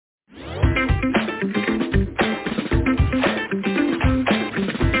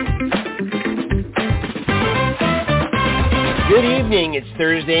evening. It's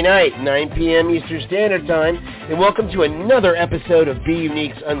Thursday night, 9 p.m. Eastern Standard Time, and welcome to another episode of Be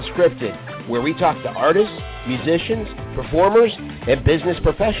Unique's UnScripted, where we talk to artists, musicians, performers, and business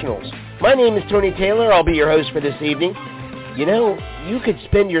professionals. My name is Tony Taylor. I'll be your host for this evening. You know, you could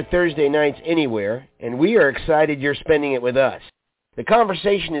spend your Thursday nights anywhere, and we are excited you're spending it with us. The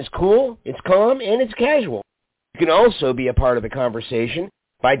conversation is cool, it's calm, and it's casual. You can also be a part of the conversation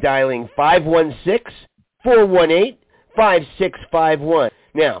by dialing 516-418-5651.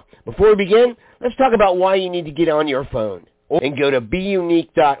 Now, before we begin, let's talk about why you need to get on your phone and go to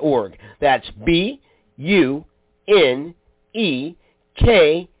beunique.org. That's BUNEKE.org.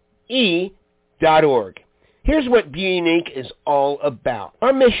 Here's what Be Unique is all about.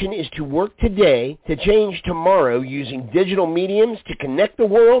 Our mission is to work today to change tomorrow using digital mediums to connect the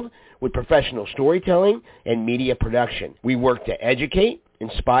world with professional storytelling and media production. We work to educate,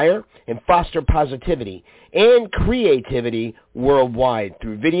 inspire, and foster positivity and creativity worldwide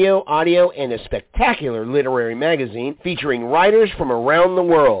through video, audio, and a spectacular literary magazine featuring writers from around the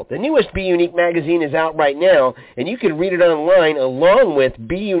world. The newest Be Unique magazine is out right now, and you can read it online along with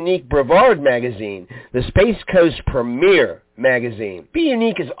Be Unique Brevard magazine, the Space Coast premier magazine. Be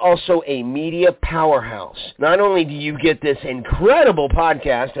Unique is also a media powerhouse. Not only do you get this incredible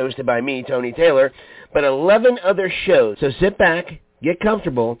podcast hosted by me, Tony Taylor, but 11 other shows. So sit back, get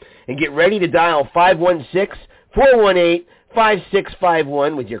comfortable, and get ready to dial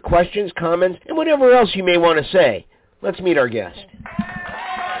 516-418-5651 with your questions, comments, and whatever else you may want to say. Let's meet our guest.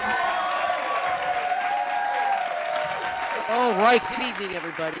 All right, good evening,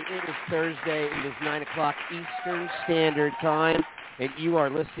 everybody. It is Thursday. It is 9 o'clock Eastern Standard Time, and you are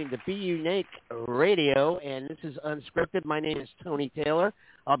listening to Be Unique Radio, and this is UnScripted. My name is Tony Taylor.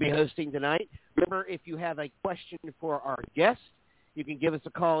 I'll be hosting tonight. Remember, if you have a question for our guest, you can give us a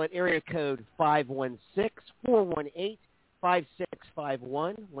call at area code 516-418-5651.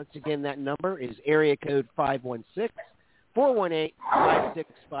 Once again, that number is area code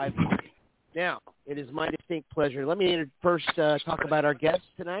 516-418-5651. Now, it is my distinct pleasure. Let me first talk about our guest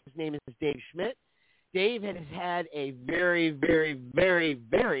tonight. His name is Dave Schmidt. Dave has had a very, very, very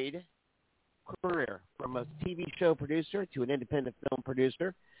varied career, from a TV show producer to an independent film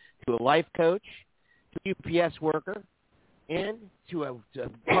producer to a life coach to a UPS worker, and to a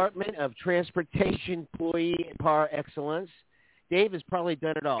Department of Transportation employee par excellence. Dave has probably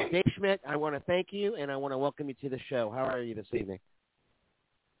done it all. Dave Schmidt, I want to thank you, and I want to welcome you to the show. How are you this evening?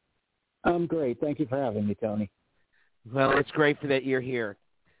 I'm great. Thank you for having me, Tony. Well, it's great that you're here,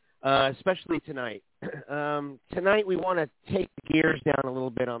 especially tonight. Tonight we want to take the gears down a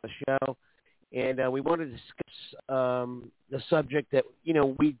little bit on the show, and we want to discuss the subject that, you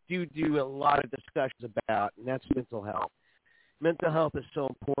know, we do a lot of discussions about, and that's mental health. Mental health is so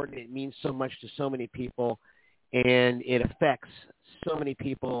important. It means so much to so many people, and it affects so many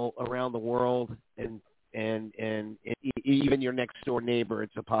people around the world, and even your next door neighbor.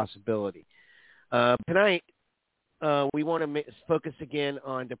 It's a possibility. Tonight, we want to focus again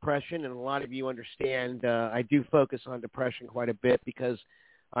on depression, and a lot of you understand I do focus on depression quite a bit because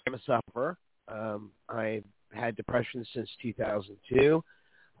I'm a sufferer. I've had depression since 2002.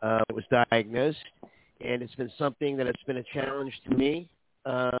 It was diagnosed. And it's been something that has been a challenge to me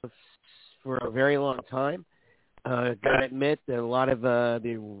for a very long time. Gotta admit that a lot of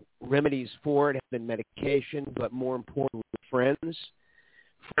the remedies for it have been medication, but more importantly, friends,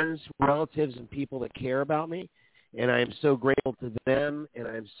 relatives, and people that care about me. And I am so grateful to them, and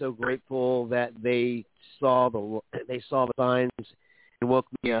I am so grateful that they saw the signs and woke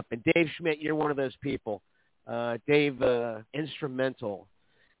me up. And Dave Schmidt, you're one of those people. Dave, instrumental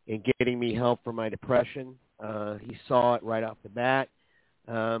in getting me help for my depression. He saw it right off the bat.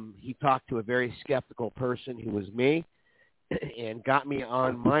 He talked to a very skeptical person who was me and got me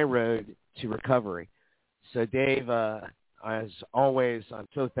on my road to recovery. So Dave, as always, I'm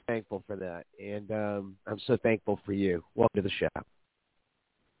so thankful for that, and I'm so thankful for you. Welcome to the show.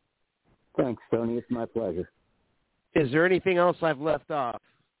 Thanks, Tony. It's my pleasure. Is there anything else I've left off?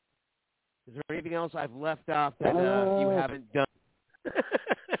 Is there anything else I've left off that you haven't done?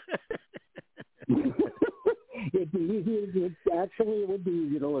 It would be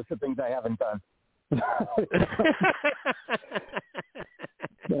easy to list of things I haven't done.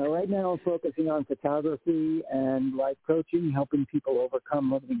 Right now I'm focusing on photography and life coaching, helping people overcome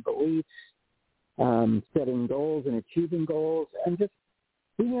limiting beliefs, setting goals and achieving goals, and just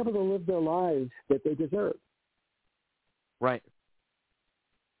being able to live their lives that they deserve. Right.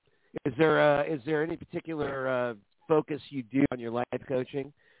 Is there any particular focus you do on your life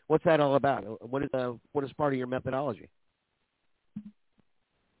coaching? What's that all about? What is part of your methodology?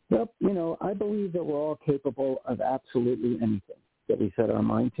 Well, I believe that we're all capable of absolutely anything. that we set our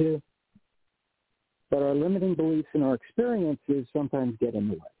mind to. But our limiting beliefs and our experiences sometimes get in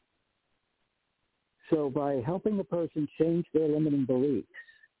the way. So by helping the person change their limiting beliefs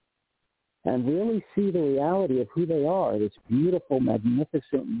and really see the reality of who they are, this beautiful,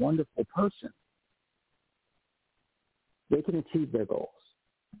 magnificent, wonderful person, they can achieve their goals.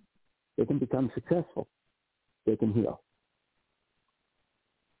 They can become successful. They can heal.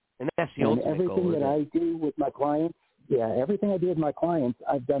 And that's the ultimate everything goal, that I do with my clients, everything I do with my clients,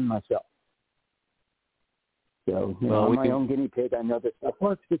 I've done myself. So, I'm my own guinea pig. I know this stuff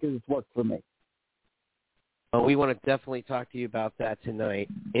works because it's worked for me. Well, we want to definitely talk to you about that tonight.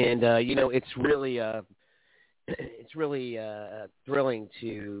 And, it's really thrilling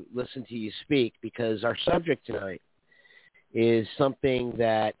to listen to you speak, because our subject tonight is something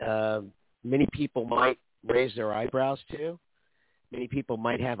that many people might raise their eyebrows to. Many people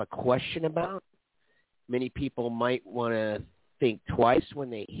might have a question about. Many people might want to think twice when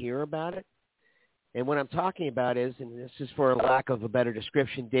they hear about it. And what I'm talking about is, and this is for lack of a better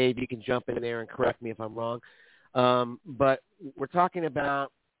description, Dave, you can jump in there and correct me if I'm wrong, but we're talking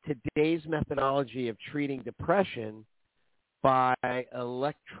about today's methodology of treating depression by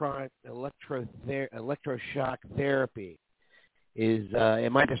electroshock therapy.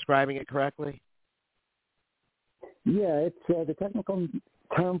 Am I describing it correctly? Yeah, it's the technical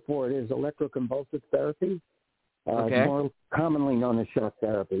term for it is electroconvulsive therapy, more commonly known as shock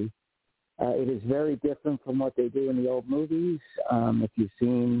therapy. It is very different from what they do in the old movies. If you've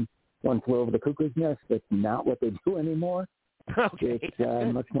seen One Flew Over the Cuckoo's Nest, that's not what they do anymore. Okay. It's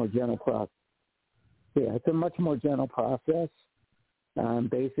a much more gentle process. Yeah, it's a much more gentle process.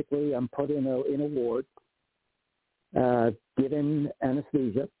 Basically, I'm put in a ward, given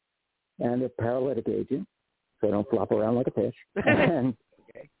anesthesia and a paralytic agent, so I don't flop around like a fish. And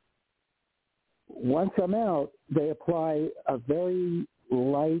once I'm out, they apply a very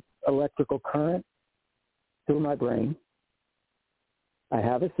light electrical current through my brain. I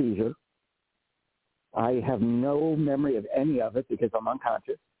have a seizure. I have no memory of any of it because I'm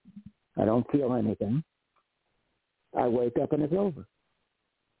unconscious. I don't feel anything. I wake up and it's over.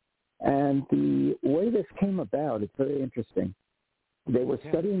 And the way this came about, it's very interesting. They were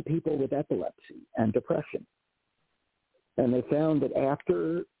studying people with epilepsy and depression. And they found that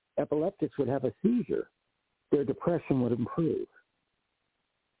after epileptics would have a seizure, their depression would improve.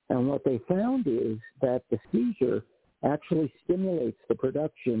 And what they found is that the seizure actually stimulates the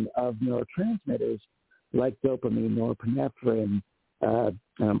production of neurotransmitters like dopamine, norepinephrine, and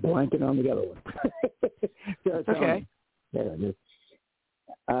I'm blanking on the other one. That's okay. There it is.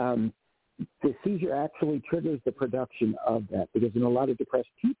 The seizure actually triggers the production of that, because in a lot of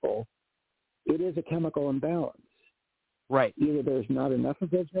depressed people, it is a chemical imbalance. Right. Either there's not enough of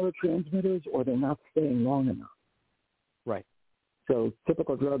those neurotransmitters or they're not staying long enough. Right. So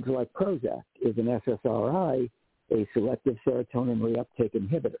typical drugs like Prozac is an SSRI, a selective serotonin reuptake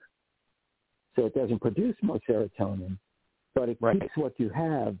inhibitor. So it doesn't produce more serotonin, but it keeps what you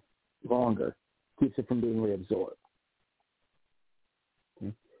have longer, keeps it from being reabsorbed.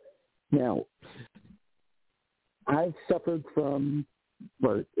 Okay. Now, I've suffered from,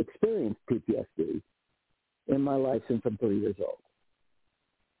 or experienced PTSD in my life since I'm 3 years old.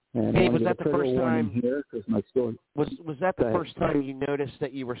 And hey, was that the first time? Here, because my story. Was that the first time you noticed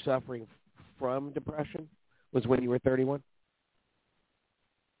that you were suffering from depression? Was when you were 31?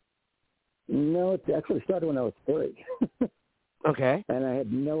 No, it actually started when I was 3. Okay. And I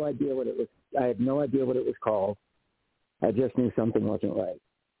had no idea what it was. I had no idea what it was called. I just knew something wasn't right.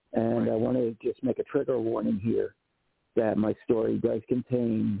 And I want to just make a trigger warning here that my story does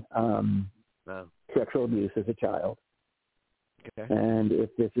contain sexual abuse as a child. Okay. And if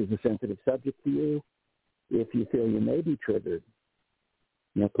this is a sensitive subject to you, if you feel you may be triggered,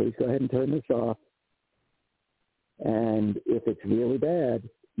 please go ahead and turn this off. And if it's really bad,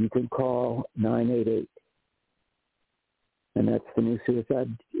 you can call 988. And that's the new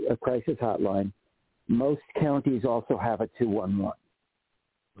suicide crisis hotline. Most counties also have a 211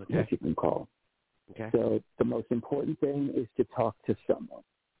 that you can call. Okay. So the most important thing is to talk to someone.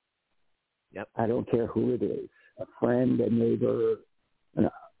 Yep. I don't care who it is, a friend, a neighbor,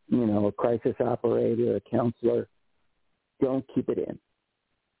 a crisis operator, a counselor. Don't keep it in.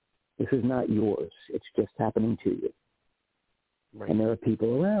 This is not yours. It's just happening to you. Right. And there are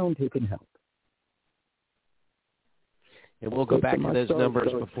people around who can help. And we'll go back to those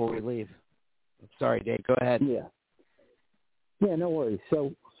numbers before we leave. I'm sorry, Dave. Go ahead. Yeah, no worries.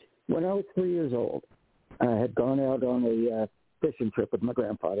 So when I was 3 years old, I had gone out on a fishing trip with my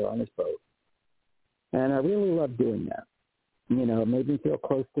grandfather on his boat. And I really loved doing that. It made me feel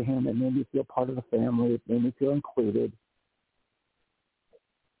close to him. It made me feel part of the family. It made me feel included.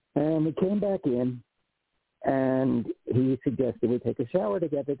 And we came back in, and he suggested we take a shower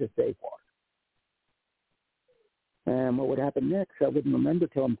together to save water. And what would happen next, I wouldn't remember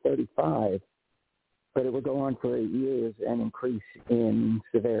till I'm 35, but it would go on for 8 years and increase in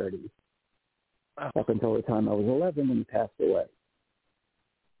severity up until the time I was 11 when he passed away.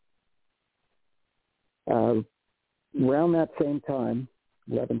 Around that same time,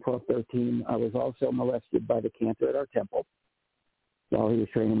 11, 12, 13, I was also molested by the cantor at our temple while he was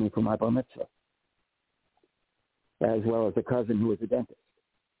training me for my bar mitzvah, as well as a cousin who was a dentist.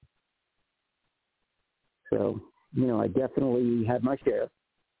 So, I definitely had my share.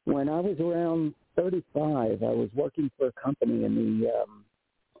 When I was around 35, I was working for a company, and the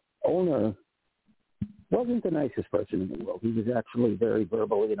owner wasn't the nicest person in the world. He was actually very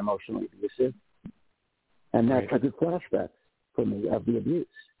verbally and emotionally abusive. And that triggered flashbacks for me of the abuse.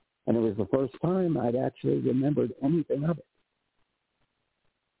 And it was the first time I'd actually remembered anything of it.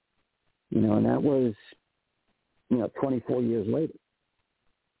 And that was, 24 years later.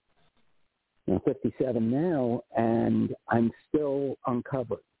 57 now, and I'm still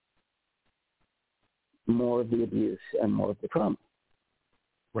uncovering more of the abuse and more of the trauma.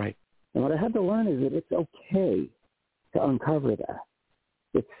 Right. And what I had to learn is that it's okay to uncover that.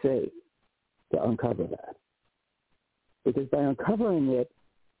 It's safe to uncover that. Because by uncovering it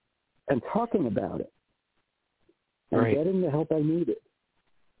and talking about it and getting the help I needed,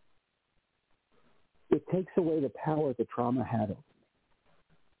 it takes away the power the trauma had over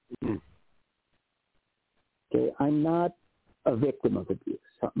me. Okay, I'm not a victim of abuse.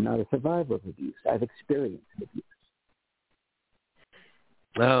 I'm not a survivor of abuse. I've experienced abuse.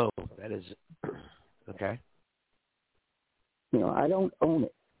 Oh, that is okay. I don't own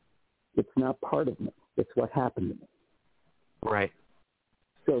it. It's not part of me. It's what happened to me. Right.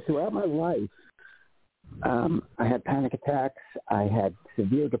 So throughout my life, I had panic attacks. I had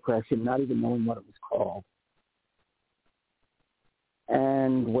severe depression, not even knowing what it was called.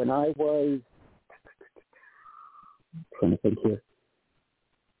 And when I was, I'm trying to think here,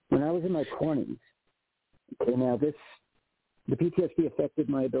 when I was in my 20s, okay, now the PTSD affected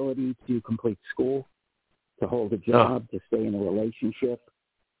my ability to complete school, to hold a job, to stay in a relationship.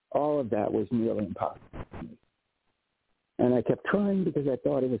 All of that was nearly impossible for me. And I kept trying because I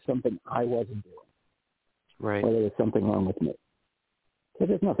thought it was something I wasn't doing. Right. Or there was something wrong with me. But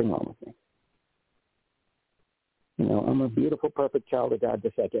there's nothing wrong with me. I'm a beautiful, perfect child of God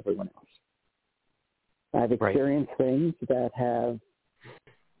just like everyone else. I've experienced things that have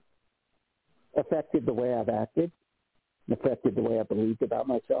affected the way I've acted, affected the way I believed about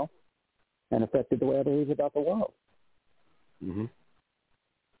myself, and affected the way I believe about the world. Mm-hmm.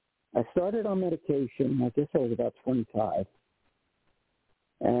 I started on medication, I guess I was about 25,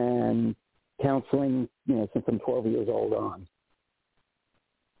 and counseling, since I'm 12 years old on.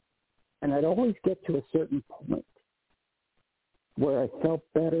 And I'd always get to a certain point where I felt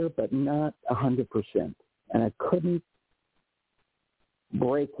better, but not 100%. And I couldn't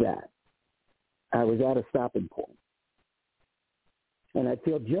break that. I was at a stopping point. And I'd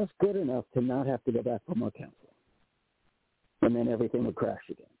feel just good enough to not have to go back for more counseling. And then everything would crash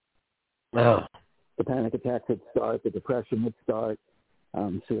again. Oh. The panic attacks would start, the depression would start,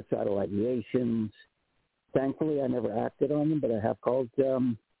 suicidal ideations. Thankfully, I never acted on them, but I have called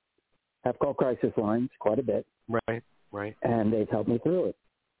crisis lines quite a bit. Right. And they've helped me through it.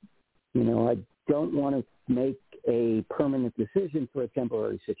 I don't want to make a permanent decision for a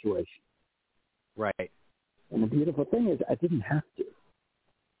temporary situation. Right. And the beautiful thing is I didn't have to.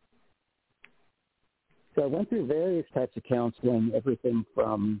 So I went through various types of counseling, everything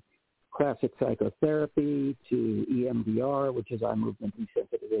from classic psychotherapy to EMDR, which is eye movement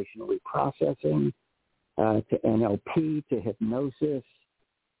desensitization reprocessing, to NLP, to hypnosis,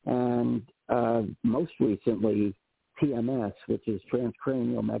 and most recently TMS, which is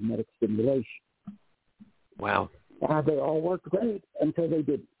transcranial magnetic stimulation. Wow. They all worked great until they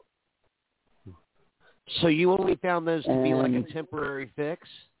didn't. So you only found those to be like a temporary fix?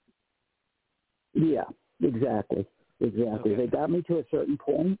 Yeah, exactly. Okay. They got me to a certain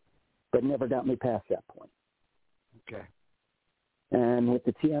point, but never got me past that point. Okay. And with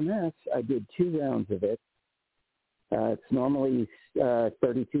the TMS, I did 2 rounds of it. It's normally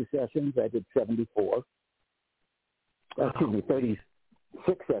 32 sessions. I did 74.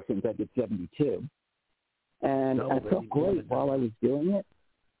 36 sessions. I did 72. And I felt great while I was doing it.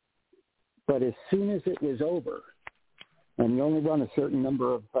 But as soon as it was over, and you only run a certain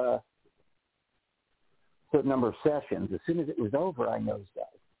number of sessions, as soon as it was over, I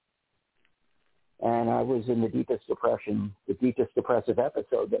nosedived. And I was in the deepest depression, the deepest depressive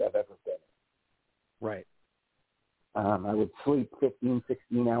episode that I've ever been in. Right. I would sleep 15,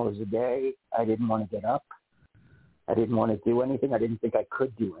 16 hours a day. I didn't want to get up. I didn't want to do anything. I didn't think I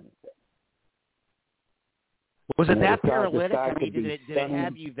could do anything. Was it that paralytic? I mean, did it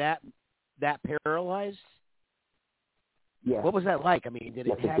have you that paralyzed? Yeah. What was that like? I mean, did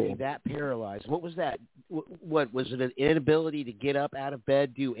it have you that paralyzed? What was that? What was it? An inability to get up out of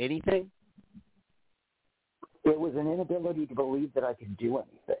bed, do anything? It was an inability to believe that I could do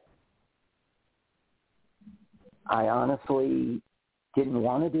anything. I honestly didn't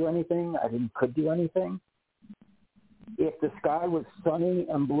want to do anything. I could do anything. If the sky was sunny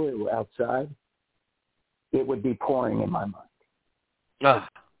and blue outside, it would be pouring in my mind. Ugh.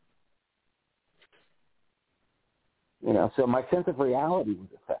 You know, so my sense of reality was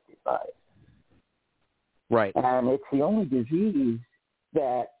affected by it. Right. And it's the only disease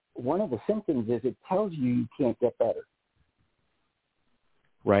that one of the symptoms is it tells you can't get better.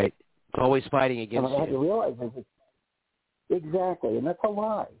 Right. It's always fighting against you. And what I had to realize is exactly, and that's a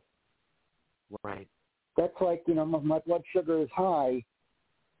lie. Right. That's like, you know, my blood sugar is high,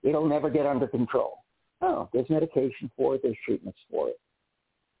 it'll never get under control. No, there's medication for it, there's treatments for it.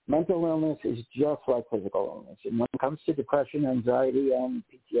 Mental illness is just like physical illness. And when it comes to depression, anxiety, and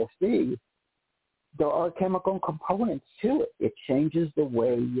PTSD, there are chemical components to it. It changes the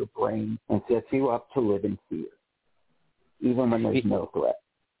way your brain and sets you up to live in fear, even when there's no threat.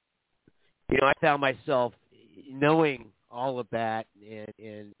 You know, I found myself knowing all of that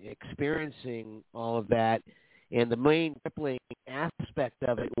and experiencing all of that, and the main crippling aspect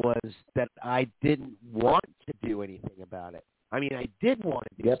of it was that I didn't want to do anything about it. I mean, I did want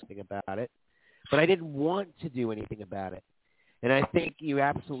to do something about it, but I didn't want to do anything about it. And I think you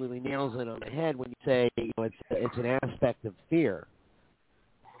absolutely nails it on the head when you say, you know, it's an aspect of fear.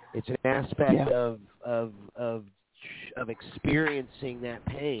 It's an aspect of experiencing that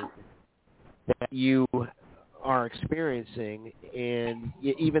pain that you are experiencing, and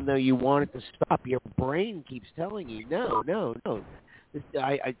even though you want it to stop, your brain keeps telling you, no,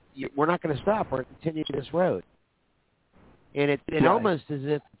 we're not going to stop. We're going to continue this road. And it almost as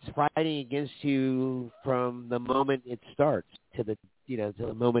if it's fighting against you from the moment it starts to the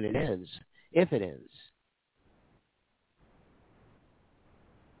moment it ends, if it ends.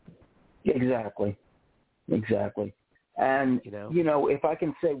 Exactly. And, you know, if I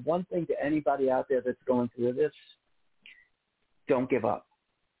can say one thing to anybody out there that's going through this, don't give up.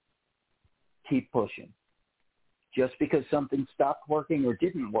 Keep pushing. Just because something stopped working or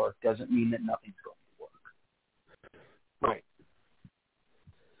didn't work doesn't mean that nothing's going to work. Right.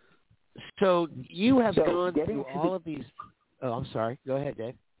 So you have gone through all of these. Oh, I'm sorry. Go ahead,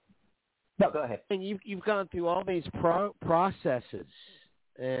 Dave. No, go ahead. And you've gone through all these processes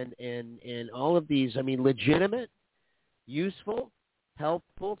and all of these. I mean, legitimate, useful,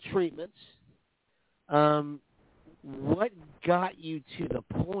 helpful treatments. What got you to the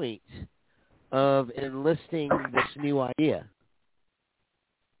point of enlisting this new idea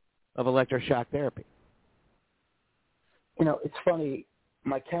of electroshock therapy? You know, it's funny.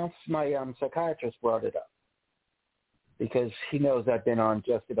 My psychiatrist brought it up because he knows I've been on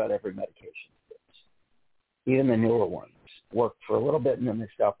just about every medication. Even the newer ones worked for a little bit and then they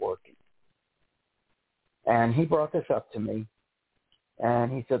stopped working. And he brought this up to me,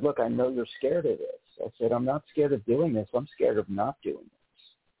 and he said, look, I know you're scared of this. I said, I'm not scared of doing this. I'm scared of not doing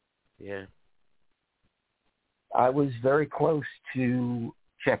this. Yeah. I was very close to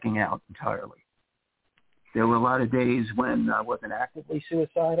checking out entirely. There were a lot of days when I wasn't actively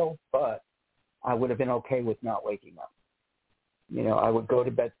suicidal, but I would have been okay with not waking up. You know, I would go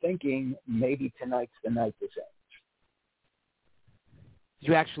to bed thinking, maybe tonight's the night this ends. Did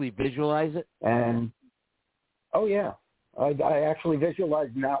you actually visualize it? And, oh, yeah. I actually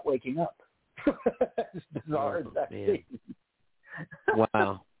visualized not waking up. As bizarre as that seems.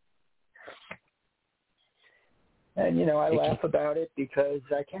 Wow. And, you know, I laugh about it because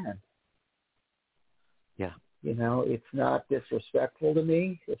I can. Yeah. You know, it's not disrespectful to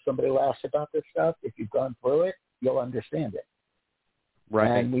me. If somebody laughs about this stuff, if you've gone through it, you'll understand it. Right.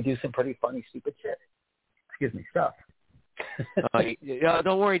 And we do some pretty funny, stupid shit. Stuff.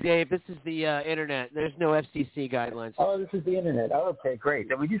 Don't worry, Dave. This is the internet. There's no FCC guidelines. Oh, this is the internet. Oh, okay, great.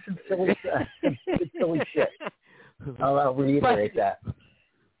 Then we do some silly silly shit. I'll reiterate that.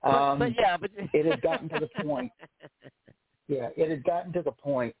 But it has gotten to the point. Yeah, it has gotten to the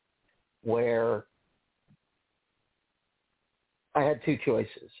point where I had two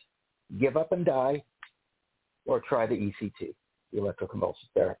choices: give up and die, or try the ECT, the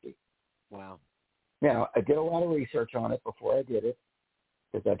electroconvulsive therapy. Wow. Now, I did a lot of research on it before I did it,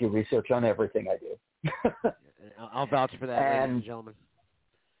 because I do research on everything I do. I'll vouch for that, ladies and gentlemen.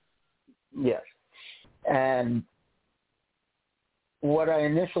 Yes. And what I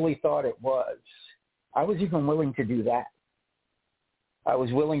initially thought it was, I was even willing to do that. I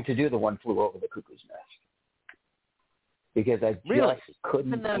was willing to do the One Flew Over the Cuckoo's Nest because I just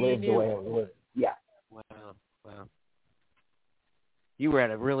couldn't live the way I was living. Yeah. Wow. You were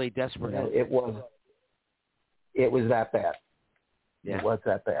at a really desperate end. It was that bad. Yeah. It was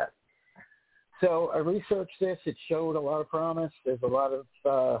that bad. So I researched this. It showed a lot of promise. There's a lot of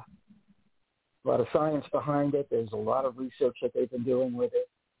science behind it. There's a lot of research that they've been doing with it.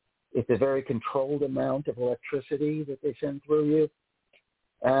 It's a very controlled amount of electricity that they send through you,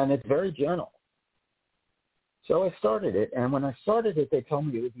 and it's very gentle. So I started it, and when I started it, they told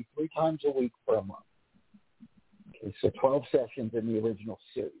me it would be 3 times a week for a month. Okay, so 12 sessions in the original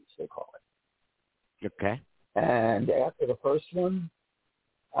series, they call it. Okay. And after the first one,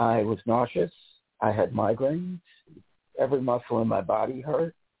 I was nauseous. I had migraines. Every muscle in my body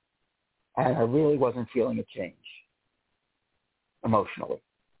hurt. And I really wasn't feeling a change emotionally.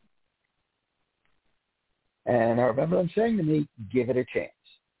 And I remember them saying to me, give it a chance.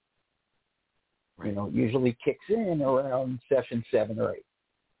 Right. It usually kicks in around session 7 or 8.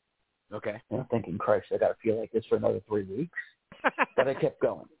 Okay. I'm thinking, Christ, I got to feel like this for another 3 weeks. But I kept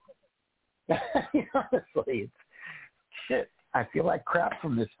going. Honestly, it's shit. I feel like crap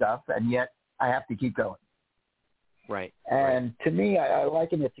from this stuff, and yet I have to keep going. Right. And to me, I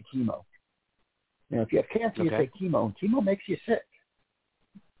liken it to chemo. If you have cancer, you take chemo, and chemo makes you sick.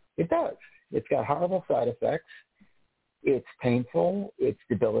 It does. It's got horrible side effects. It's painful. It's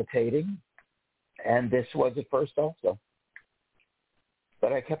debilitating. And this was at first also.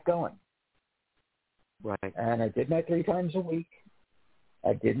 But I kept going. Right. And I did my 3 times a week.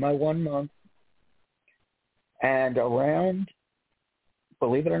 I did my 1 month. And around,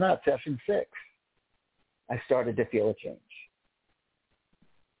 believe it or not, session 6, I started to feel a change.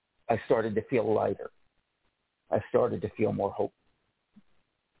 I started to feel lighter. I started to feel more hope.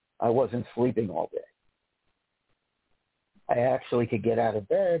 I wasn't sleeping all day. I actually could get out of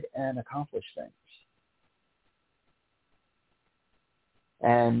bed and accomplish things.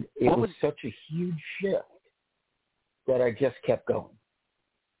 And it was such a huge shift that I just kept going.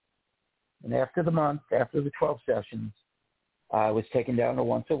 And after the month, after the 12 sessions, I was taken down to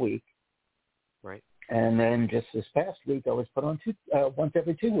once a week. Right. And then just this past week, I was put on once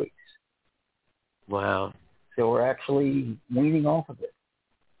every 2 weeks. Wow. So we're actually weaning off of it.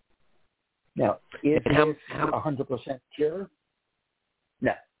 Now, is this 100% cure?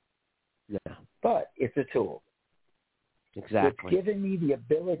 No. No. But it's a tool. Exactly. It's given me the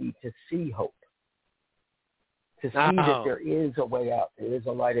ability to see hope, to see that there is a way out. There is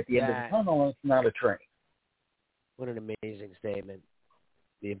a light at the end of the tunnel, and it's not a train. What an amazing statement.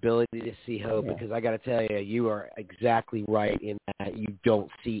 The ability to see hope, because I got to tell you, you are exactly right in that you don't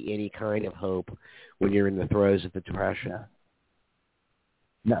see any kind of hope when you're in the throes of the depression.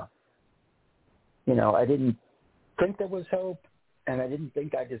 No. I didn't think there was hope, and I didn't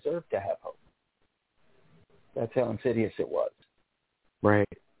think I deserved to have hope. That's how insidious it was. Right.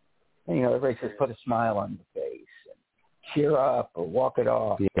 And, everybody says, put a smile on your face, and cheer up, or walk it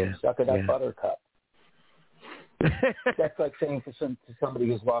off, or suck it up, buttercup. That's like saying to somebody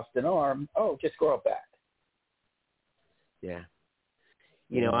who's lost an arm, just grow it back. Yeah.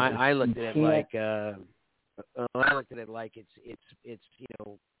 I looked at it like it's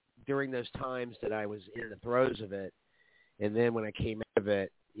during those times that I was in the throes of it, and then when I came out of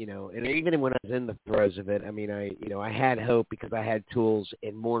it, and even when I was in the throes of it, I had hope because I had tools,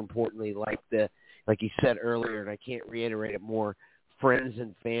 and more importantly, like you said earlier, and I can't reiterate it more, friends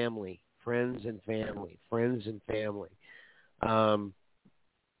and family.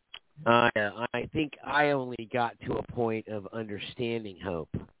 I think I only got to a point of understanding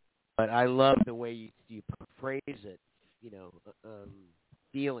hope, but I love the way you phrase it,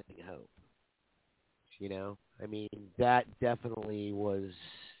 feeling hope. That definitely was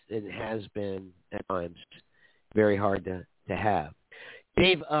and has been at times very hard to have.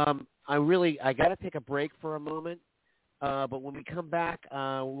 Dave, I got to take a break for a moment. But when we come back, we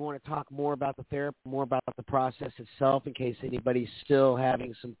want to talk more about the therapy, more about the process itself, in case anybody's still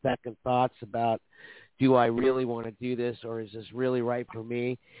having some second thoughts about, do I really want to do this, or is this really right for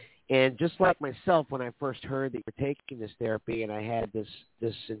me? And just like myself, when I first heard that you're taking this therapy, and I had this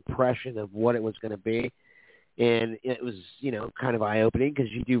impression of what it was going to be, and it was, kind of eye-opening,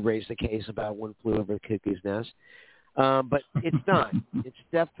 because you do raise the case about One Flew Over the Cuckoo's Nest. But it's not. It's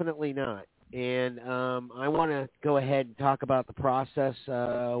definitely not. And I want to go ahead and talk about the process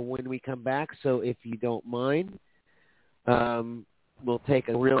when we come back. So if you don't mind, we'll take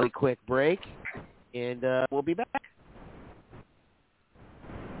a really quick break, and we'll be back.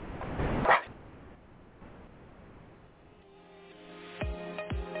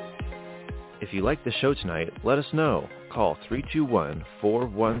 If you like the show tonight, let us know. Call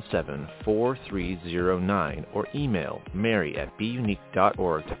 321-417-4309 or email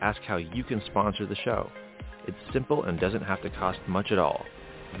mary@beunique.org to ask how you can sponsor the show. It's simple and doesn't have to cost much at all.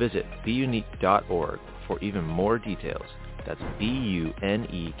 Visit beunique.org for even more details. That's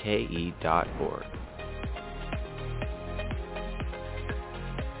BUNEKE.org.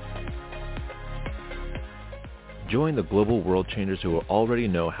 Join the global world changers who already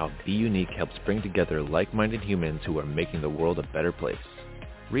know how Be Unique helps bring together like-minded humans who are making the world a better place.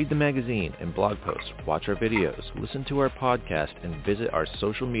 Read the magazine and blog posts, watch our videos, listen to our podcast, and visit our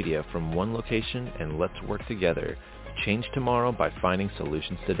social media from one location, and let's work together. Change tomorrow by finding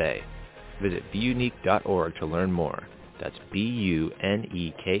solutions today. Visit beunique.org to learn more. That's BUNEKE.org.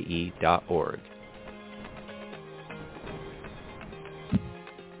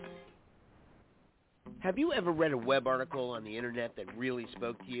 Have you ever read a web article on the internet that really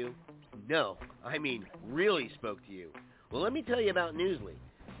spoke to you? No, I mean really spoke to you. Well, let me tell you about Newsly.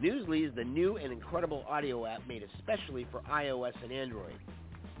 Newsly is the new and incredible audio app made especially for iOS and Android.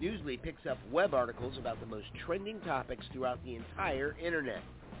 Newsly picks up web articles about the most trending topics throughout the entire internet.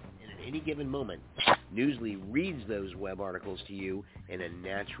 And at any given moment, Newsly reads those web articles to you in a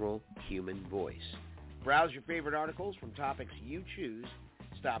natural human voice. Browse your favorite articles from topics you choose.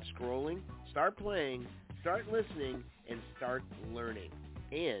 Stop scrolling, start playing, start listening, and start learning.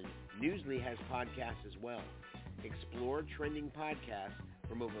 And Newsly has podcasts as well. Explore trending podcasts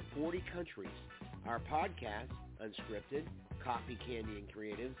from over 40 countries. Our podcasts, UnScripted, Coffee, Candy, and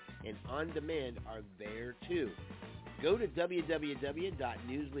Creatives, and On Demand are there too. Go to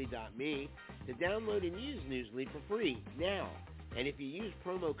www.newsly.me to download and use Newsly for free now. And if you use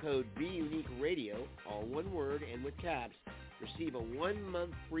promo code BUNIQUERADIO, all one word and with caps, receive a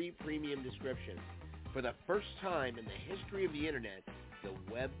 1-month free premium description. For the first time in the history of the internet, the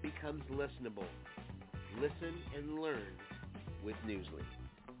web becomes listenable. Listen and learn with Newsly.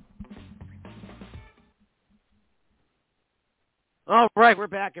 All right, we're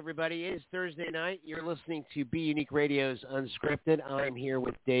back, everybody. It is Thursday night. You're listening to Be Unique Radio's Unscripted. I'm here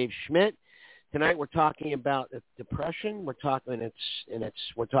with Dave Schmidt. Tonight we're talking about depression. We're talking about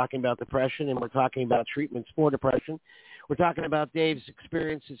depression, and we're talking about treatments for depression. We're talking about Dave's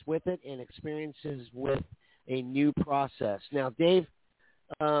experiences with it and experiences with a new process. Now, Dave,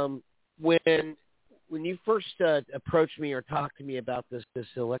 when you first approached me or talked to me about this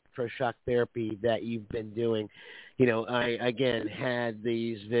electroshock therapy that you've been doing, I again had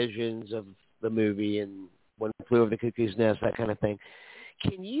these visions of the movie and One Flew Over the Cuckoo's Nest, that kind of thing.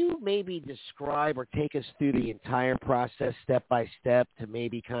 Can you maybe describe or take us through the entire process step by step to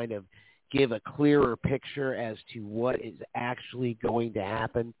maybe kind of give a clearer picture as to what is actually going to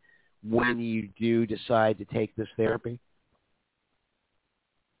happen when you do decide to take this therapy?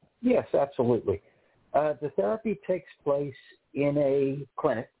 Yes, absolutely. The therapy takes place in a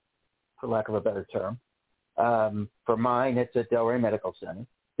clinic, for lack of a better term. For mine, it's at Delray Medical Center.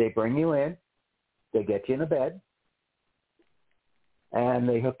 They bring you in, they get you in a bed, and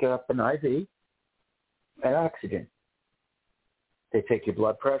they hook up an IV and oxygen. They take your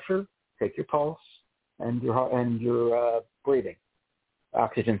blood pressure, take your pulse, and your breathing,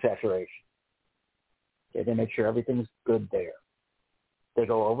 oxygen saturation. Okay, they make sure everything's good there. They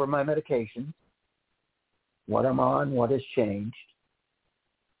go over my medications, what I'm on, what has changed,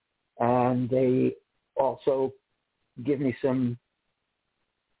 and they also give me some,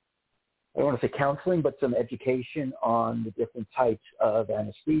 I don't want to say counseling, but some education on the different types of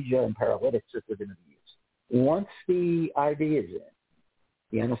anesthesia and paralytics that they're going to use. Once the IV is in,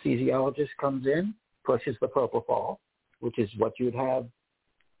 the anesthesiologist comes in, pushes the propofol, which is what you would have,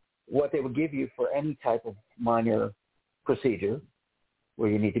 what they would give you for any type of minor procedure where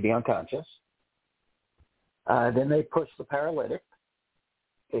you need to be unconscious. Then they push the paralytic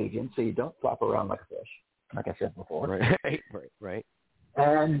agent so you don't flop around like a fish, like I said before. Right.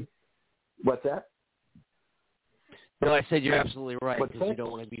 And what's that? No, I said you're absolutely right, because you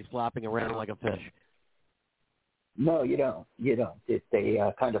don't want to be flopping around like a fish. No, you don't. They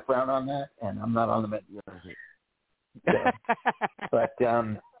kind of frown on that, and I'm not on the menu. So, but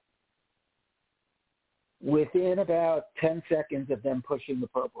within about 10 seconds of them pushing the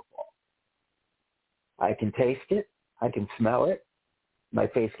propofol, I can taste it, I can smell it, my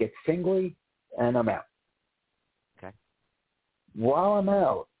face gets tingly, and I'm out. Okay. While I'm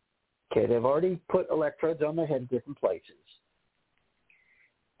out, they've already put electrodes on my head in different places.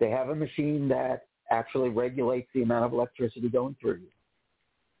 They have a machine that actually regulates the amount of electricity going through you.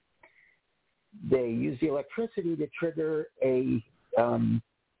 They use the electricity to trigger a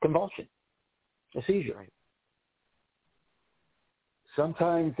convulsion, a seizure. Right.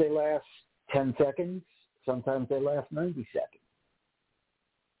 Sometimes they last 10 seconds. Sometimes they last 90 seconds.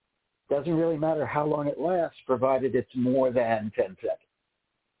 Doesn't really matter how long it lasts, provided it's more than 10 seconds.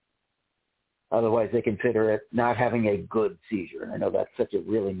 Otherwise, they consider it not having a good seizure. And I know that's such a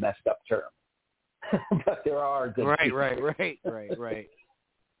really messed up term. But there are good seizures. Right.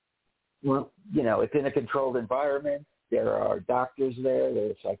 Well, you know, it's in a controlled environment. There are doctors there. There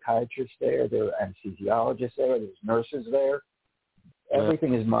are psychiatrists there. There are anesthesiologists there. There's nurses there.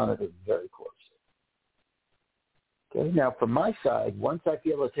 Everything is monitored very closely. Okay. Now, from my side, once I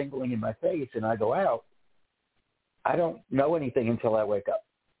feel a tingling in my face and I go out, I don't know anything until I wake up.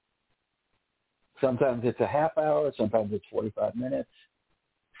 Sometimes it's a half hour. Sometimes it's 45 minutes,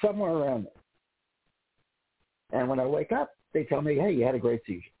 somewhere around there. And when I wake up, they tell me, hey, you had a great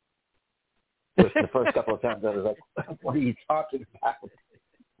seizure. Which the first couple of times I was like, what are you talking about?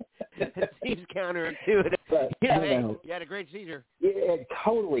 It seems counterintuitive. But, you know, had a great seizure. Yeah,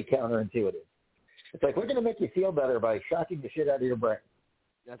 totally counterintuitive. It's like, we're going to make you feel better by shocking the shit out of your brain.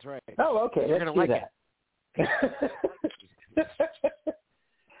 That's right. Oh, okay, You're let's gonna do like that.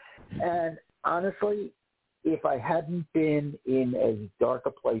 And honestly, if I hadn't been in as dark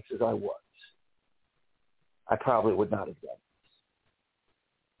a place as I was, I probably would not have done it.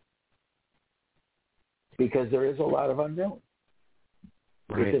 Because there is a lot of unknown.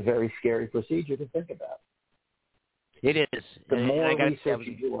 Right. It's a very scary procedure to think about. It is. The more research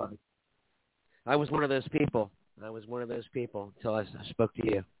you do on it. I was one of those people. Until I spoke to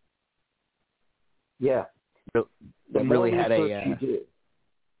you. Yeah. The really more had research you do.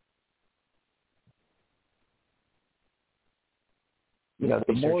 You know,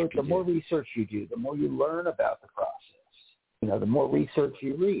 the more research you do, the more you learn about the process. You know, the more research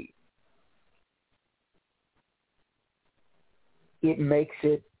you read. It makes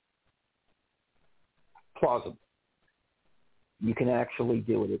it plausible. You can actually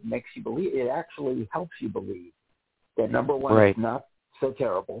do it. It makes you believe. It actually helps you believe that, number one, It's not so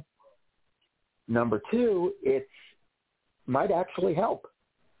terrible. Number two, it might actually help.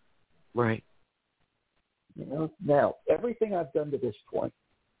 Right. You know, now, everything I've done to this point,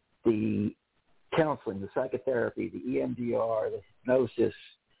 the counseling, the psychotherapy, the EMDR, the hypnosis,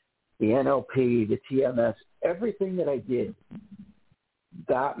 the NLP, the TMS, everything that I did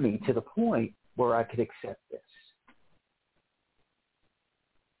got me to the point where I could accept this.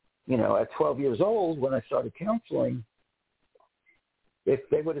 You know, at 12 years old, when I started counseling, if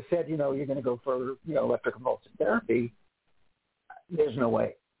they would have said, you know, you're going to go for, you know, electroconvulsive therapy, there's no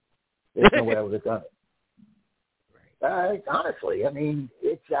way. There's no way I would have done it. Honestly, I mean,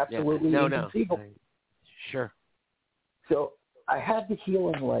 it's absolutely inconceivable. Sure. So I had to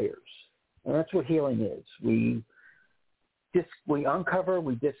heal in layers, and that's what healing is. We uncover,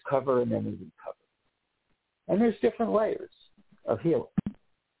 we discover, and then we recover. And there's different layers of healing.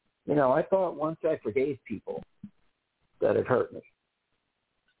 You know, I thought once I forgave people that had hurt me,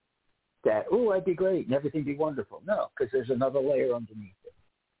 that, I'd be great and everything be wonderful. No, because there's another layer underneath it.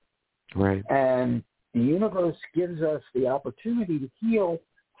 Right. And the universe gives us the opportunity to heal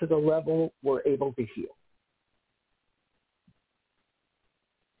to the level we're able to heal.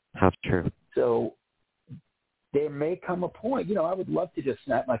 That's true. So there may come a point, you know, I would love to just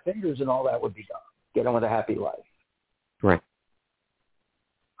snap my fingers and all that would be gone. Get on with a happy life. Right.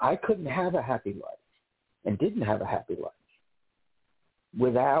 I couldn't have a happy life and didn't have a happy life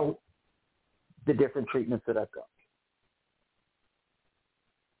without the different treatments that I've got.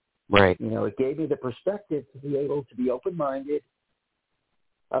 Right. You know, it gave me the perspective to be able to be open-minded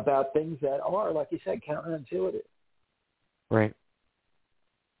about things that are, like you said, counterintuitive. Right.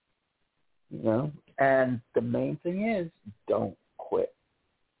 You know, and the main thing is, don't quit.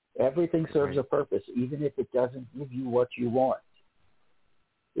 Everything serves a purpose, even if it doesn't give you what you want.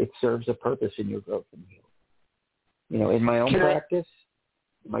 It serves a purpose in your growth and healing. You know, in my own practice,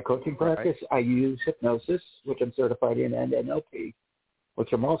 my coaching practice, I use hypnosis, which I'm certified in, and NLP, which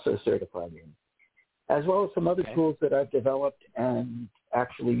I'm also certified in, as well as some other tools that I've developed and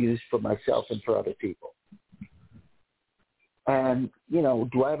actually used for myself and for other people. And, you know,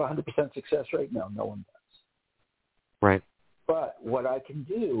 do I have a 100% success rate? No, no one does. Right. But what I can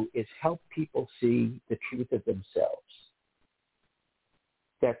do is help people see the truth of themselves,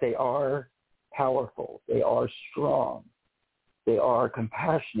 that they are powerful, they are strong, they are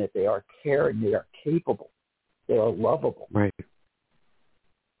compassionate, they are caring, they are capable, they are lovable. Right.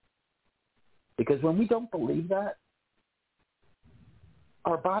 Because when we don't believe that,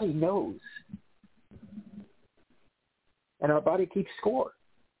 our body knows. And our body keeps score.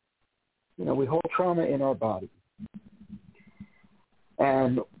 You know, we hold trauma in our body.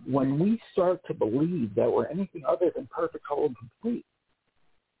 And when we start to believe that we're anything other than perfect, whole, and complete,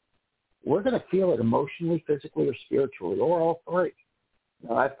 we're going to feel it emotionally, physically, or spiritually, or all three.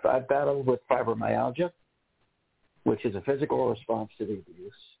 Now, I've battled with fibromyalgia, which is a physical response to the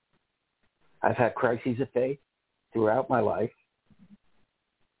abuse. I've had crises of faith throughout my life.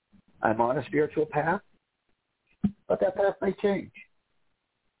 I'm on a spiritual path, but that path may change.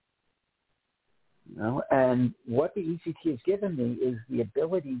 And what the ECT has given me is the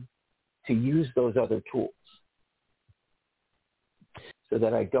ability to use those other tools so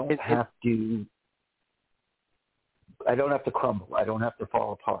that I don't have to crumble. I don't have to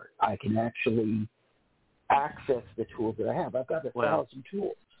fall apart. I can actually access the tools that I have. I've got 1,000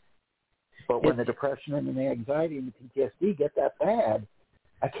 tools. But when the depression and the anxiety and the PTSD get that bad,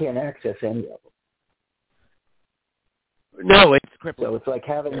 I can't access any of them. No, it's crippling. So it's like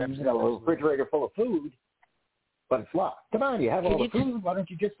having a refrigerator full of food, but it's locked. Come on, you have all the food. Why don't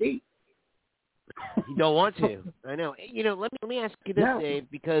you just eat? You don't want to. I know. Let me ask you this, Dave,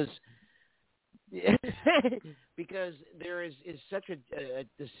 because there is such a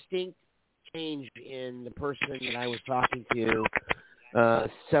distinct change in the person that I was talking to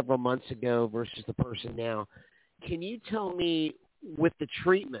several months ago versus the person now. Can you tell me, with the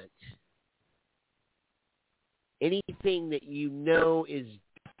treatment, anything that you know is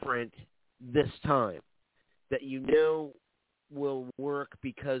different this time, that you know will work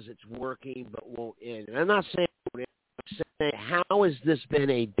because it's working but won't end? And I'm not saying, how has this been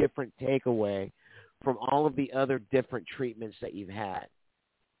a different takeaway from all of the other different treatments that you've had?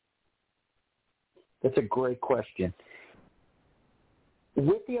 That's a great question.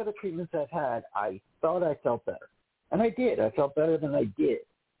 With the other treatments I've had, I thought I felt better. And I did. I felt better than I did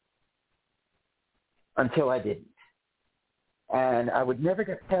until I didn't. And I would never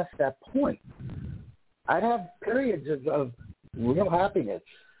get past that point. I'd have periods of real happiness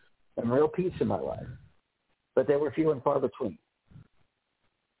and real peace in my life, but they were few and far between.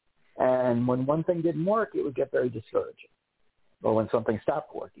 And when one thing didn't work, it would get very discouraging. Or when something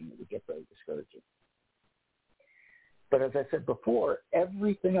stopped working, it would get very discouraging. But as I said before,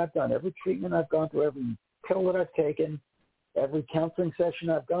 everything I've done, every treatment I've gone through, every pill that I've taken, every counseling session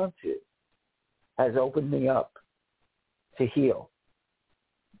I've gone to has opened me up to heal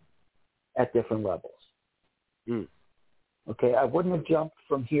at different levels. Okay, I wouldn't have jumped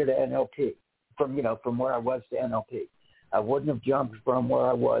from here to NLP, from where I was to NLP. I wouldn't have jumped from where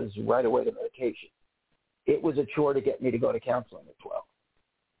I was right away to medication. It was a chore to get me to go to counseling as well.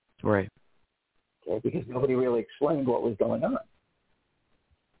 Right. Okay, because nobody really explained what was going on.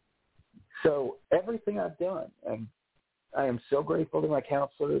 So everything I've done, and I am so grateful to my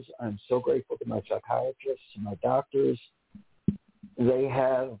counselors. I'm so grateful to my psychiatrists and my doctors. They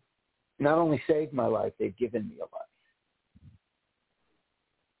have not only saved my life, they've given me a life.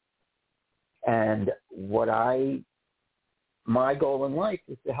 And my goal in life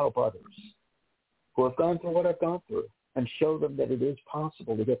is to help others who have gone through what I've gone through and show them that it is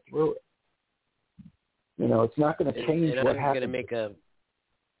possible to get through it. It's not going to change what happens.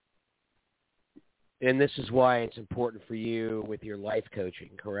 And this is why it's important for you with your life coaching,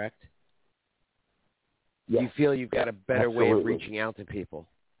 correct? Yes. You feel you've got a better Absolutely. way of reaching out to people.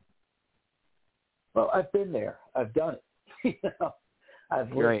 Well, I've been there. I've done it.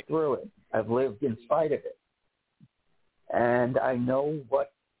 I've lived through it. I've lived in spite of it. And I know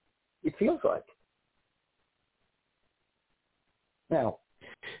what it feels like. Now,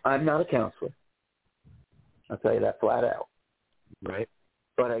 I'm not a counselor. I'll tell you that flat out. Right.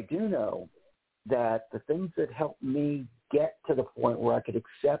 But I do know that the things that helped me get to the point where I could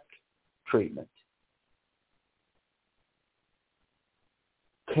accept treatment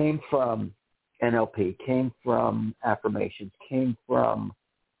came from NLP, came from affirmations, came from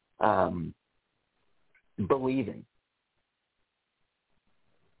believing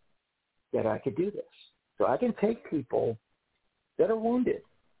that I could do this. So I can take people that are wounded,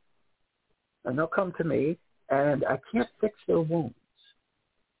 and they'll come to me, and I can't fix their wounds,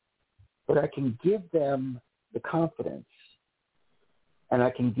 but I can give them the confidence, and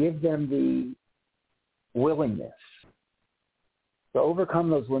I can give them the willingness to overcome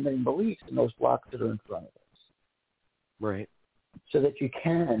those limiting beliefs and those blocks that are in front of us. Right. So that you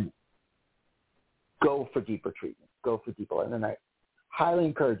can go for deeper treatment, go for deeper. And I highly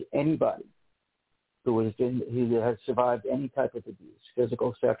encourage anybody who has survived any type of abuse,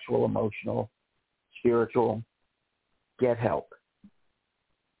 physical, sexual, emotional, spiritual, get help.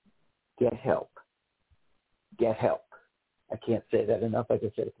 Get help. Get help. I can't say that enough. Like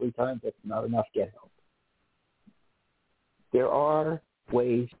I said it 3 times, that's not enough. Get help. There are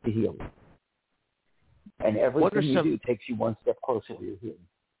ways to heal. And everything you do takes you one step closer to your healing.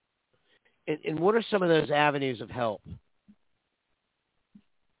 And what are some of those avenues of help?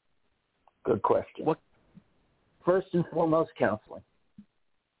 Good question. What? First and foremost, counseling.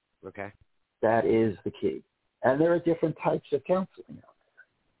 Okay. That is the key. And there are different types of counseling out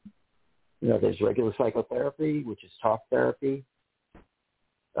there. There's regular psychotherapy, which is talk therapy.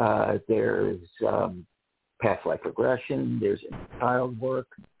 There's past life regression. There's child work.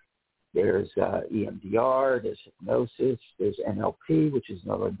 There's EMDR. There's hypnosis. There's NLP, which is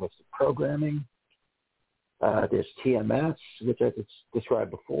neurolinguistic programming. There's TMS, which I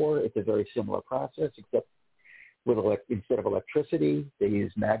described before. It's a very similar process, except with instead of electricity, they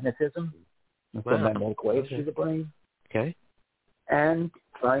use magnetism. So magnetic waves through the brain. Okay. And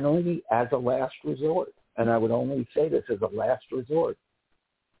finally, as a last resort, and I would only say this as a last resort,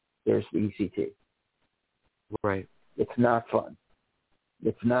 there's the ECT. Right. It's not fun.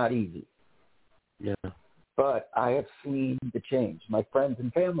 It's not easy. Yeah. But I have seen the change. My friends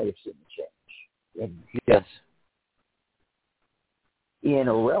and family have seen the change. And yes. In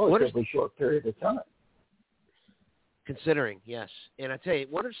a relatively short period of time. Considering, yes. And I tell you,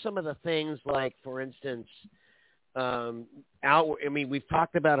 what are some of the things like, for instance, we've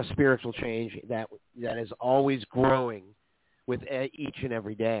talked about a spiritual change that is always growing with each and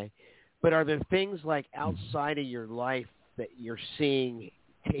every day. But are there things like outside of your life that you're seeing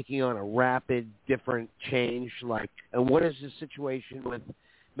taking on a rapid, different change? Like, and what is the situation with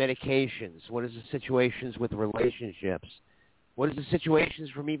medications? What is the situations with relationships? What is the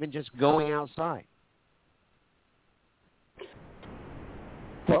situations from even just going outside?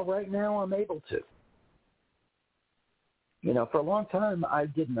 Well, right now I'm able to. For a long time, I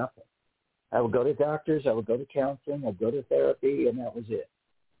did nothing. I would go to doctors, I would go to counseling, I'd go to therapy, and that was it.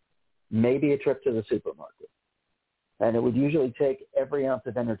 Maybe a trip to the supermarket. And it would usually take every ounce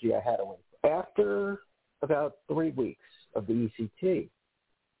of energy I had away. After about 3 weeks of the ECT,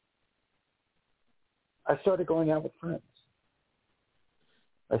 I started going out with friends.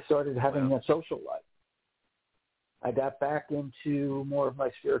 I started having a social life. I got back into more of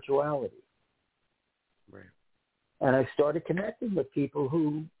my spirituality. Right. And I started connecting with people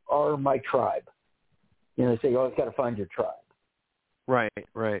who are my tribe. They say you always got to find your tribe. Right,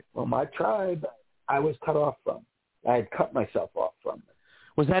 right. Well, my tribe, I was cut off from. I had cut myself off from.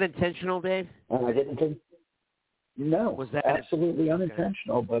 Was that intentional, Dave? And I didn't think, no, was that absolutely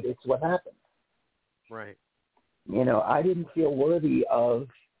unintentional, okay. But it's what happened. Right. I didn't feel worthy of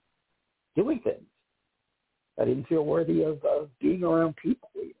doing things. I didn't feel worthy of being around people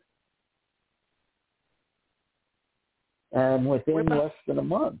even. And within less than a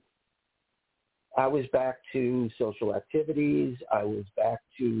month, I was back to social activities. I was back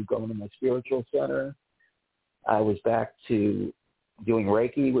to going to my spiritual center. I was back to doing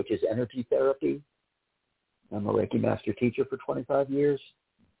Reiki, which is energy therapy. I'm a Reiki master teacher for 25 years.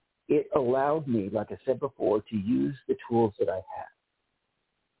 It allowed me, like I said before, to use the tools that I have.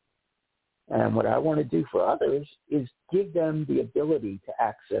 And what I want to do for others is give them the ability to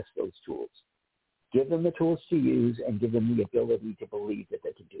access those tools. Give them the tools to use and give them the ability to believe that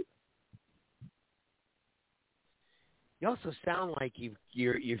they can do them. You also sound like you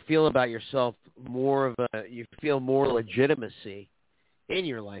feel about yourself you feel more legitimacy in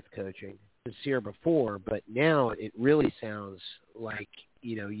your life coaching. It's here before, but now it really sounds like,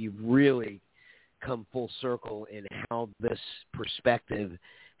 you've really come full circle in how this perspective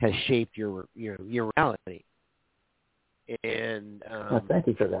has shaped your reality. And thank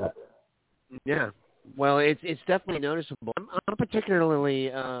you for that. Yeah, well, it's definitely noticeable. I'm particularly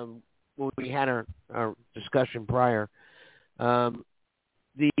when we had our discussion prior,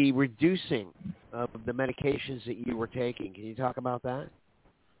 the reducing of the medications that you were taking. Can you talk about that?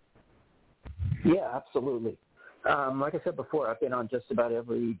 Yeah, absolutely. Like I said before, I've been on just about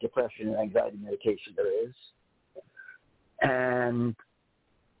every depression and anxiety medication there is. And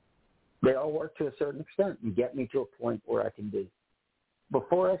they all work to a certain extent and get me to a point where I can be.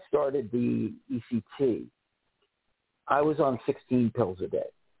 Before I started the ECT, I was on 16 pills a day.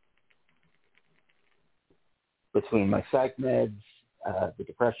 Between my psych meds, the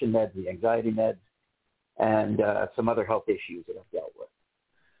depression meds, the anxiety meds, and some other health issues that I've dealt with.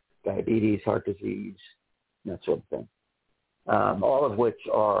 Diabetes, heart disease, that sort of thing. All of which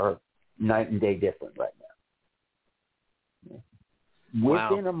are night and day different right now.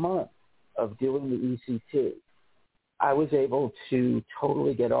 Within a month of doing the ECT, I was able to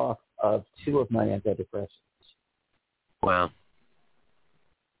totally get off of 2 of my antidepressants. Wow.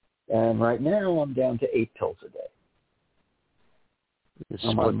 And right now I'm down to 8 pills a day.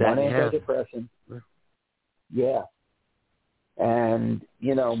 I'm on one antidepressant. Yeah. And,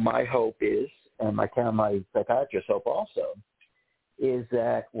 my hope is, and my psychiatrist's hope also, is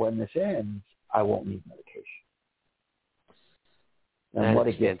that when this ends, I won't need medication. And that what a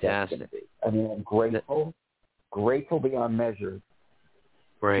is gift fantastic. that's going to be. I mean, I'm grateful beyond measure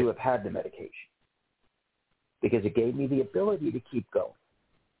to have had the medication, because it gave me the ability to keep going.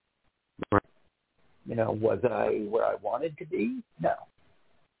 Right. You know, was I where I wanted to be? No.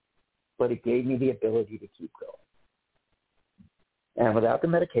 But it gave me the ability to keep going. And without the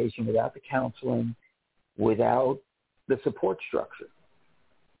medication, without the counseling, without the support structure,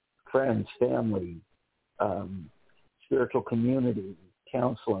 friends, family, spiritual community,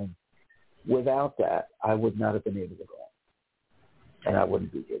 counseling, without that, I would not have been able to go on. And I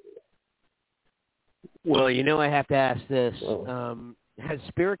wouldn't be here today. Well, you know, I have to ask this. Has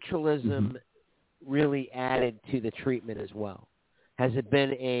spiritualism really added to the treatment as well? Has it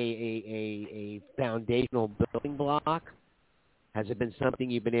been a foundational building block? Has it been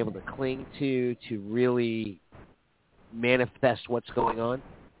something you've been able to cling to really manifest what's going on?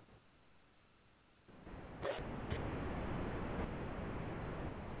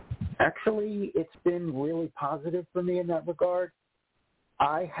 Actually, it's been really positive for me in that regard.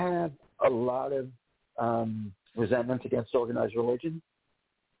 I have a lot of resentment against organized religion.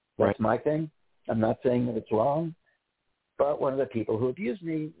 That's my thing. I'm not saying that it's wrong, but one of the people who abused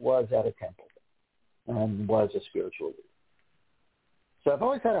me was at a temple and was a spiritual leader. So I've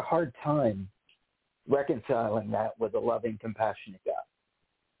always had a hard time reconciling that with a loving, compassionate God.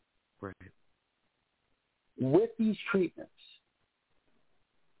 Right. With these treatments,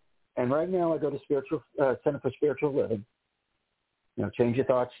 and right now I go to Center for Spiritual Living, you know, change your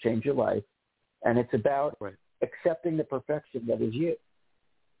thoughts, change your life, and it's about accepting the perfection that is you,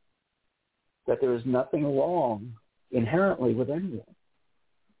 that there is nothing wrong inherently with anyone.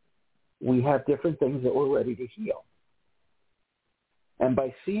 We have different things that we're ready to heal. And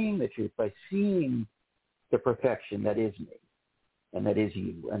by seeing the truth, by seeing the perfection that is me, and that is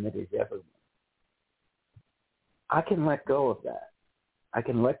you, and that is everyone, I can let go of that. I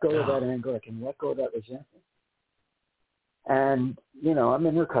can let go of that anger. I can let go of that resentment. And, you know, I'm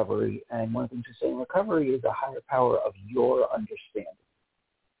in recovery, and one of the things we say in recovery is a higher power of your understanding.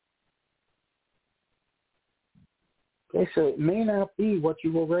 Okay, so it may not be what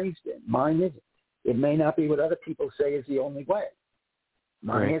you were raised in. Mine isn't. It may not be what other people say is the only way.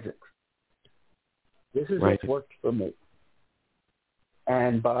 Mine isn't. This is what's worked for me.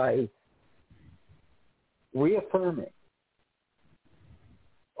 And by reaffirming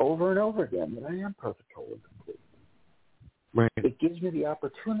over and over again that I am perfect, whole, and complete, it gives me the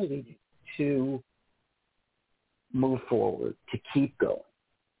opportunity to move forward, to keep going,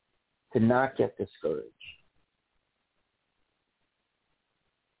 to not get discouraged.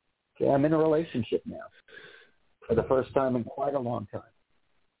 Okay, I'm in a relationship now for the first time in quite a long time.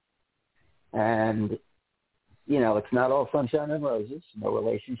 And, you know, it's not all sunshine and roses. No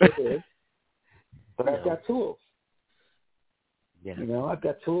relationship is. But I've got tools. Yeah. You know, I've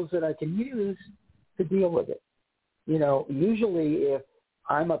got tools that I can use to deal with it. You know, usually if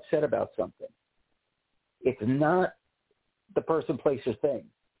I'm upset about something, it's not the person, place, or thing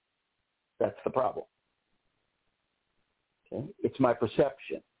that's the problem. Okay? It's my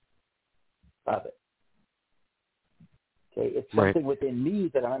perception of it. Okay? It's something within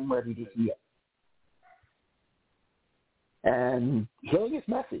me that I'm ready to heal. And healing is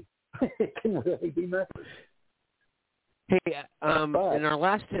messy. It can really be messy. Hey, in our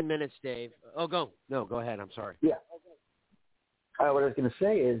last 10 minutes, Dave. Oh, go ahead. I'm sorry. Yeah. What I was going to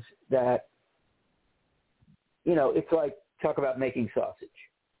say is that, you know, it's like talk about making sausage.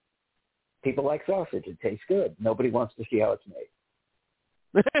 People like sausage. It tastes good. Nobody wants to see how it's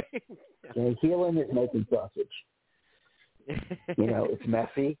made. Okay, healing is making sausage. You know, it's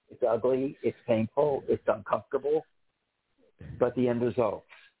messy, it's ugly, it's painful, it's uncomfortable, but the end results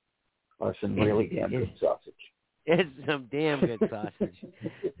are some really damn good sausage. It's some damn good sausage.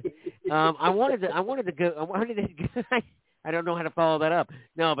 I wanted to go. I don't know how to follow that up.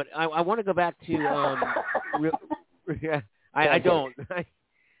 No, but I want to go back to. I don't.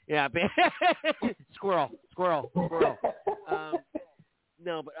 Yeah, squirrel.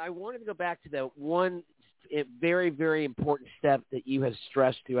 No, but I wanted to go back to the one very, very important step that you have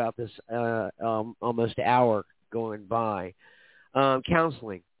stressed throughout this almost hour going by.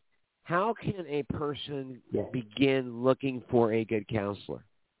 Counseling. How can a person begin looking for a good counselor?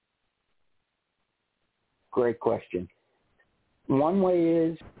 Great question. One way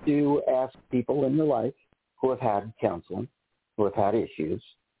is to ask people in your life who have had counseling, who have had issues.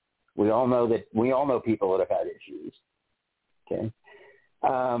 We all know people that have had issues. Okay.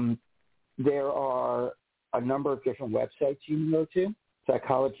 There are a number of different websites you can go to.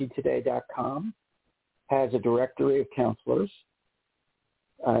 PsychologyToday.com has a directory of counselors.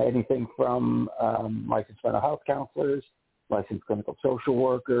 Anything from licensed mental health counselors, licensed clinical social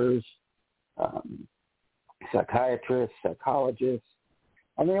workers, psychiatrists, psychologists,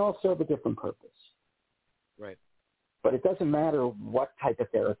 and they all serve a different purpose. Right. But it doesn't matter what type of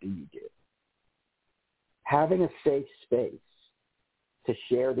therapy you do. Having a safe space to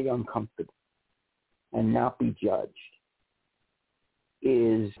share the uncomfortable and not be judged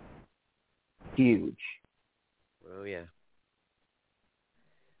is huge. Oh, yeah.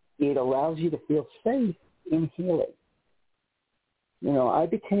 It allows you to feel safe in healing. You know, I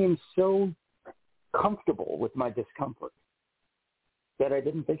became so comfortable with my discomfort that I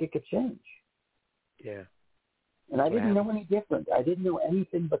didn't think it could change. Yeah. And I didn't know any different. I didn't know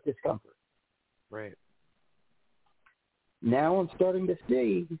anything but discomfort. Right. Now I'm starting to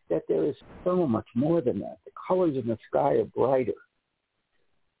see that there is so much more than that. The colors in the sky are brighter.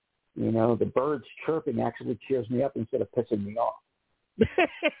 You know, the birds chirping actually cheers me up instead of pissing me off.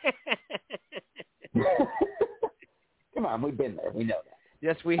 Come on, we've been there. We know that.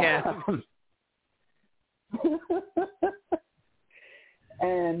 Yes, we have.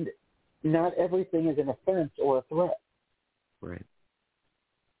 And not everything is an offense or a threat. Right.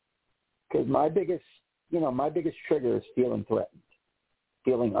 Because my biggest trigger is feeling threatened,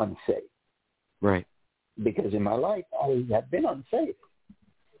 feeling unsafe. Right. Because in my life, I have been unsafe.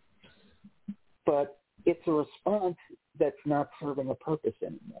 But it's a response that's not serving a purpose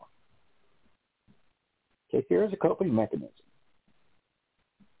anymore. Okay, fear is a coping mechanism.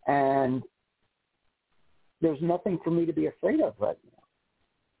 And there's nothing for me to be afraid of right now.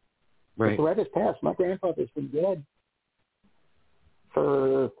 Right. The threat is past. My grandfather's been dead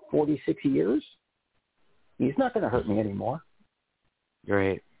for 46 years. He's not going to hurt me anymore.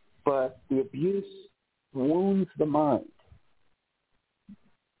 Right. But the abuse wounds the mind.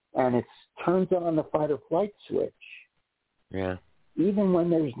 And it turns on the fight or flight switch. Yeah. Even when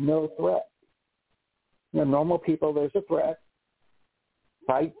there's no threat. You know, normal people, there's a threat.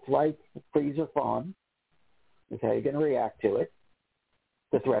 Fight, flight, freeze, or fawn is how you're going to react to it.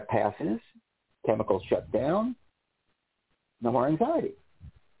 The threat passes. Chemicals shut down. No more anxiety.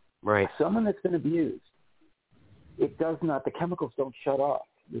 Right. Someone that's been abused, it does not, the chemicals don't shut off.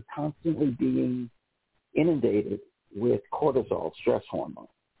 You're constantly being inundated with cortisol, stress hormone,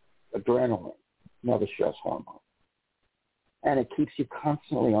 adrenaline, another stress hormone. And it keeps you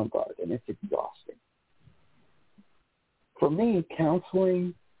constantly on guard, and it's exhausting. For me,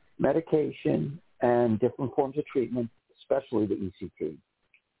 counseling, medication, and different forms of treatment, especially the ECT,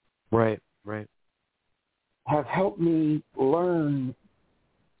 Right. have helped me learn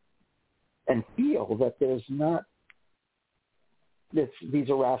and feel that there's not these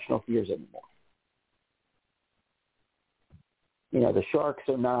irrational fears anymore. You know, the sharks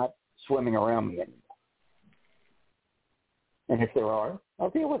are not swimming around me anymore. And if there are, I'll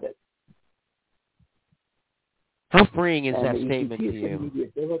deal with it. How freeing is and that the statement ECT to is giving you? me the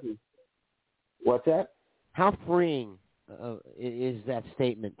ability. What's that? How freeing is that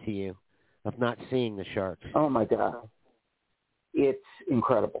statement to you of not seeing the sharks? Oh, my God. It's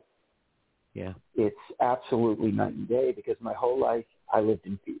incredible. Yeah. It's absolutely night and day because my whole life I lived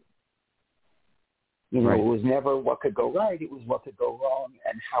in fear. You know, Right. It was never what could go right. It was what could go wrong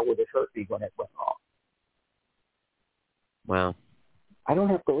and how would it hurt me when it went wrong. Wow. I don't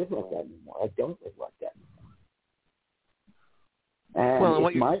have to live like that anymore. I don't live like that anymore. And Well,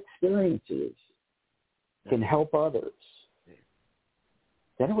 if my experiences can help others,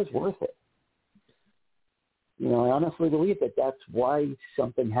 then it was worth it. You know, I honestly believe that that's why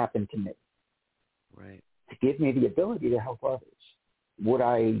something happened to me. Right. To give me the ability to help others. Would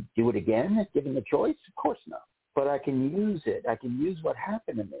I do it again, given the choice? Of course not. But I can use it. I can use what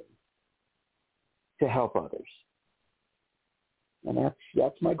happened to me to help others. And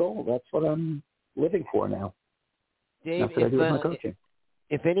that's my goal. That's what I'm living for now. Dave, That's what I do with my coaching.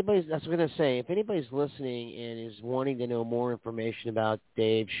 If anybody's, that's what I'm going to say, if anybody's listening and is wanting to know more information about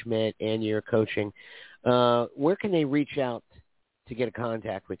Dave Schmidt and your coaching, where can they reach out to get a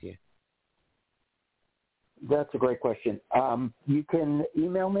contact with you? That's a great question. You can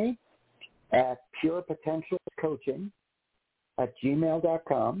email me at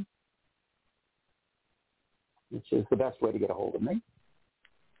purepotentialcoaching@gmail.com, which is the best way to get a hold of me.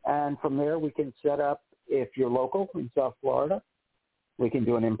 And from there, we can set up, if you're local in South Florida, we can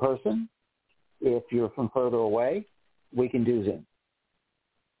do an in-person. If you're from further away, we can do Zoom.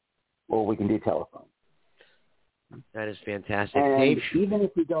 Or we can do telephone. That is fantastic. And Dave, even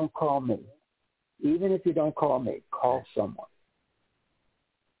if you don't call me, call someone.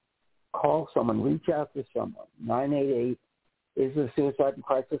 Call someone. Reach out to someone. 988 is the Suicide and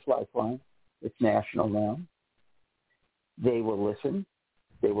Crisis Lifeline. It's national now. They will listen.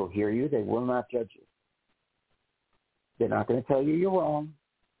 They will hear you. They will not judge you. They're not going to tell you you're wrong.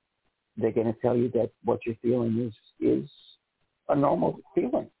 They're going to tell you that what you're feeling is a normal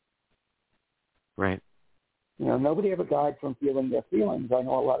feeling. Right. You know, nobody ever died from feeling their feelings. I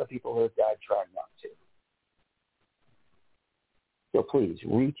know a lot of people who have died trying not to. So please,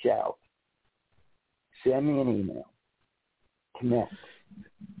 reach out. Send me an email. Connect.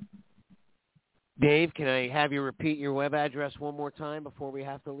 Dave, can I have you repeat your web address one more time before we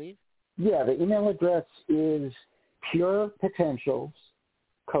have to leave? Yeah, the email address is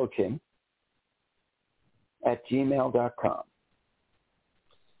purepotentialscoaching@gmail.com.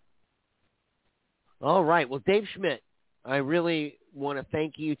 All right. Well, Dave Schmidt, I really want to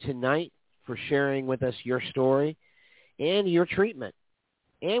thank you tonight for sharing with us your story and your treatment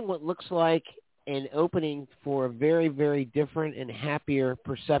and what looks like an opening for a very, very different and happier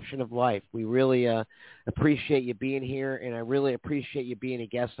perception of life. We really appreciate you being here, and I really appreciate you being a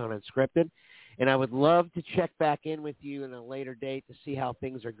guest on UnScripted. And I would love to check back in with you in a later date to see how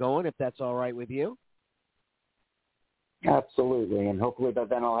things are going, if that's all right with you. Absolutely, and hopefully by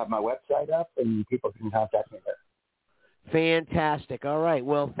then I'll have my website up and people can contact me there. Fantastic. All right.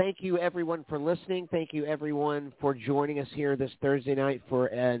 Well, thank you, everyone, for listening. Thank you, everyone, for joining us here this Thursday night for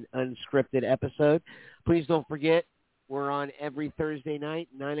an unscripted episode. Please don't forget, we're on every Thursday night,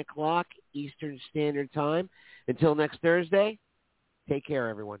 9 o'clock Eastern Standard Time. Until next Thursday, take care,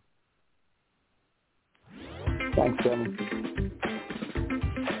 everyone. Thanks, Tony.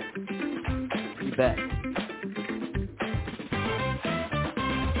 You bet.